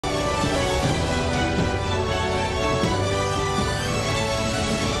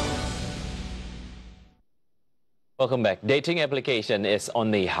Welcome back. Dating application is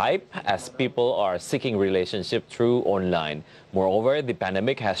on the hype as people are seeking relationship through online. Moreover, the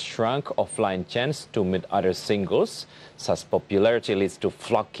pandemic has shrunk offline chance to meet other singles. Such popularity leads to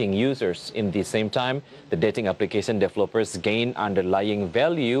flocking users. In the same time, the dating application developers gain underlying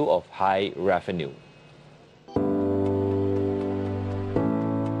value of high revenue.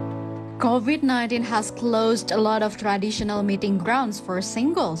 COVID-19 has closed a lot of traditional meeting grounds for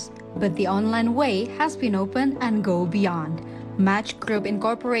singles, but the online way has been open and go beyond. Match Group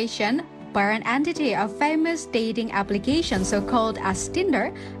Incorporation, parent entity of famous dating application so-called as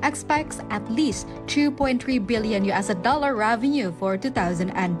Tinder, expects at least $2.3 billion revenue for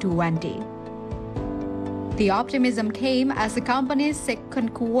 2020. The optimism came as the company's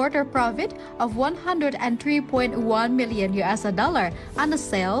second quarter profit of $103.1 million on the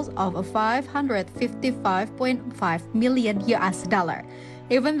sales of $555.5 million.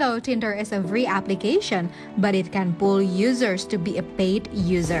 Even though Tinder is a free application, but it can pull users to be a paid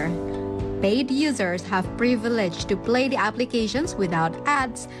user. Paid users have privilege to play the applications without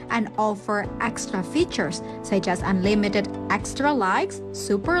ads and offer extra features such as unlimited extra likes,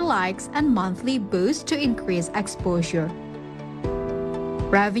 super likes, and monthly boosts to increase exposure.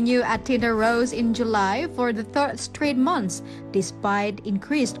 Revenue at Tinder rose in July for the third straight month, despite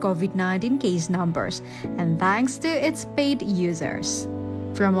increased COVID-19 case numbers, and thanks to its paid users.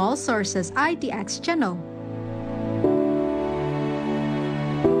 From all sources, IDX Channel.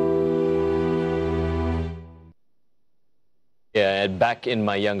 Yeah, back in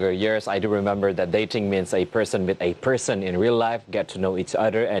my younger years, I do remember that dating means a person with a person in real life, get to know each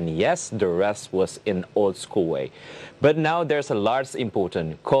other, and yes, the rest was in old school way. But now there's a large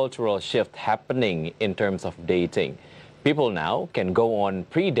important cultural shift happening in terms of dating. People now can go on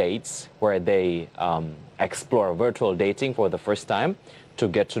pre-dates where they explore virtual dating for the first time to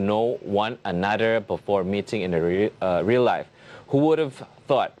get to know one another before meeting in real life. Who would have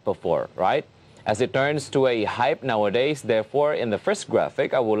thought before, right? As it turns to a hype nowadays, therefore, in the first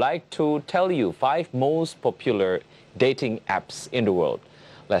graphic, I would like to tell you 5 most popular dating apps in the world.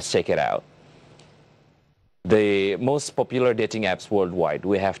 Let's check it out. The most popular dating apps worldwide.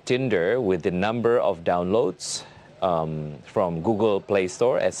 We have Tinder with the number of downloads from Google Play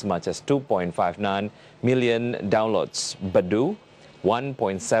Store as much as 2.59 million downloads. Datu,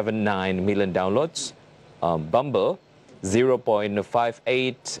 1.79 million downloads. Bumble,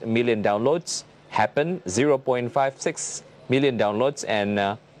 0.58 million downloads. Happen, 0.56 million downloads,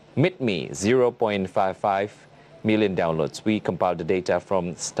 and Meet Me, 0.55 million downloads. We compiled the data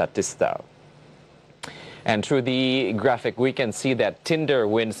from Statista. And through the graphic, we can see that Tinder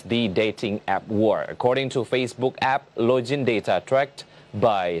wins the dating app war. According to Facebook app login data tracked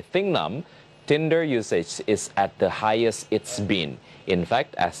by Thingnam, Tinder usage is at the highest it's been. In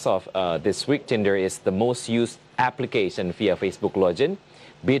fact, as of this week, Tinder is the most used application via Facebook login,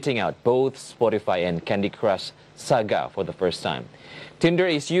 beating out both Spotify and Candy Crush Saga for the first time. Tinder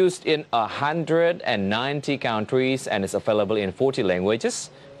is used in 190 countries and is available in 40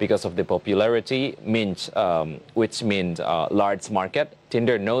 languages. Because of the popularity, which means large market,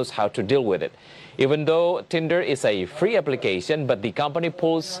 Tinder knows how to deal with it. Even though Tinder is a free application, but the company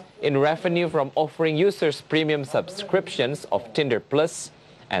pulls in revenue from offering users premium subscriptions of Tinder Plus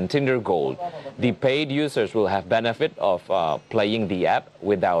and Tinder Gold. The paid users will have benefit of playing the app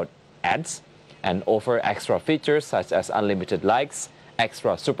without ads and offer extra features such as unlimited likes,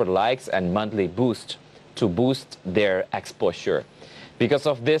 extra super likes, and monthly boost to boost their exposure. Because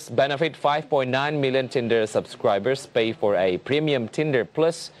of this benefit, 5.9 million Tinder subscribers pay for a premium Tinder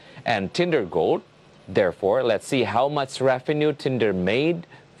Plus and Tinder Gold. Therefore, let's see how much revenue Tinder made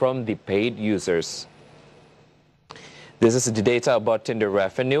from the paid users. This is the data about Tinder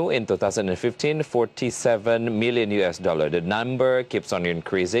revenue in 2015, $47 million. The number keeps on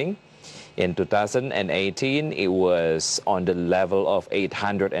increasing. In 2018, it was on the level of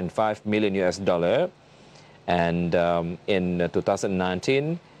 $805 million. And in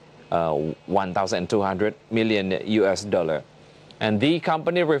 2019, $1,200 million. And the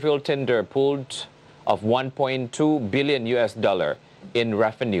company revealed Tinder pulled of $1.2 billion in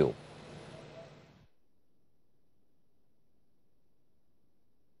revenue.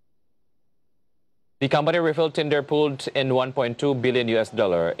 The company revealed Tinder pulled in $1.2 billion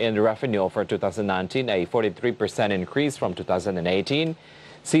in revenue for 2019, a 43% increase from 2018.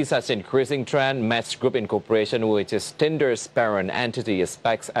 See such increasing trend, Match Group Incorporation, which is Tinder's parent entity,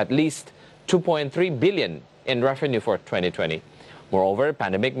 expects at least $2.3 billion in revenue for 2020. Moreover,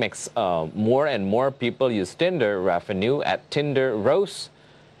 pandemic makes more and more people use Tinder. Revenue at Tinder rose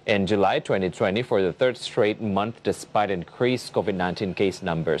in July 2020 for the third straight month despite increased COVID-19 case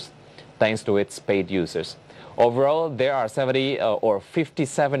numbers. thanks to its paid users. Overall, there are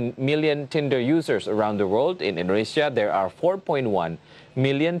 57 million Tinder users around the world. In Indonesia, there are 4.1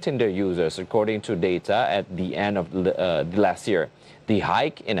 million Tinder users, according to data at the end of the last year. The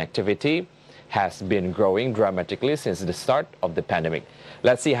hike in activity has been growing dramatically since the start of the pandemic.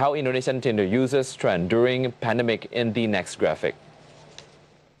 Let's see how Indonesian Tinder users trend during pandemic in the next graphic.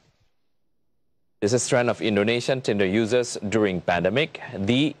 This is trend of Indonesian Tinder users during pandemic.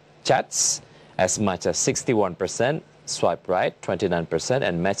 The chats as much as 61%, swipe right 29%,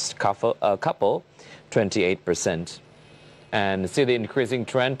 and matched couple 28%. And see the increasing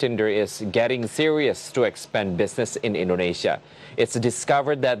trend, Tinder is getting serious to expand business in Indonesia. It's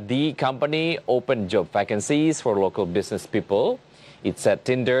discovered that the company opened job vacancies for local business people. It said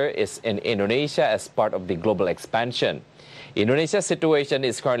Tinder is in Indonesia as part of the global expansion. Indonesia's situation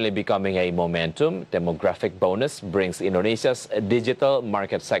is currently becoming a momentum. Demographic bonus brings Indonesia's digital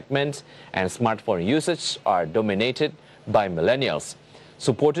market segment, and smartphone usage are dominated by millennials,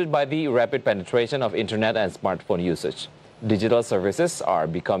 supported by the rapid penetration of internet and smartphone usage. Digital services are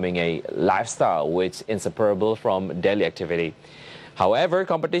becoming a lifestyle which is inseparable from daily activity. However,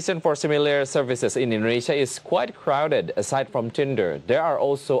 competition for similar services in Indonesia is quite crowded. Aside from Tinder, there are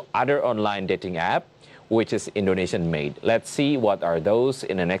also other online dating apps which is Indonesian-made. Let's see what are those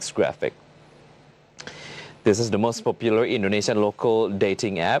in the next graphic. This is the most popular Indonesian local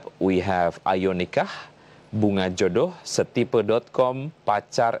dating app. We have Ayo Nikah, Bunga Jodoh, Setipe.com,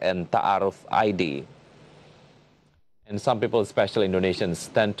 Pacar, and Ta'aruf ID. And some people, especially Indonesians,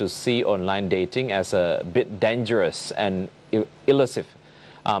 tend to see online dating as a bit dangerous and elusive.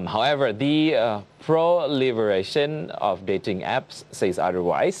 However, the proliferation of dating apps says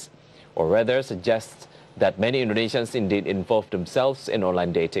otherwise, or rather suggests that many Indonesians indeed involve themselves in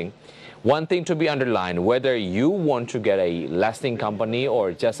online dating. One thing to be underlined, whether you want to get a lasting company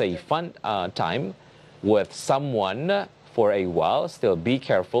or just a fun time with someone for a while, still be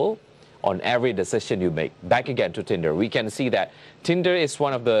careful on every decision you make. Back again to Tinder, we can see that Tinder is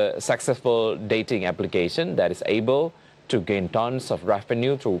one of the successful dating applications that is able to gain tons of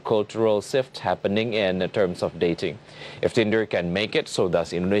revenue through cultural shift happening in terms of dating. If Tinder can make it, so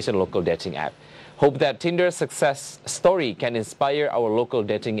does Indonesian local dating app. Hope that Tinder's success story can inspire our local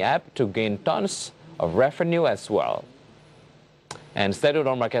dating app to gain tons of revenue as well. And stay tuned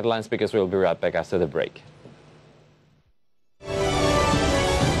on Market Lines because we'll be right back after the break.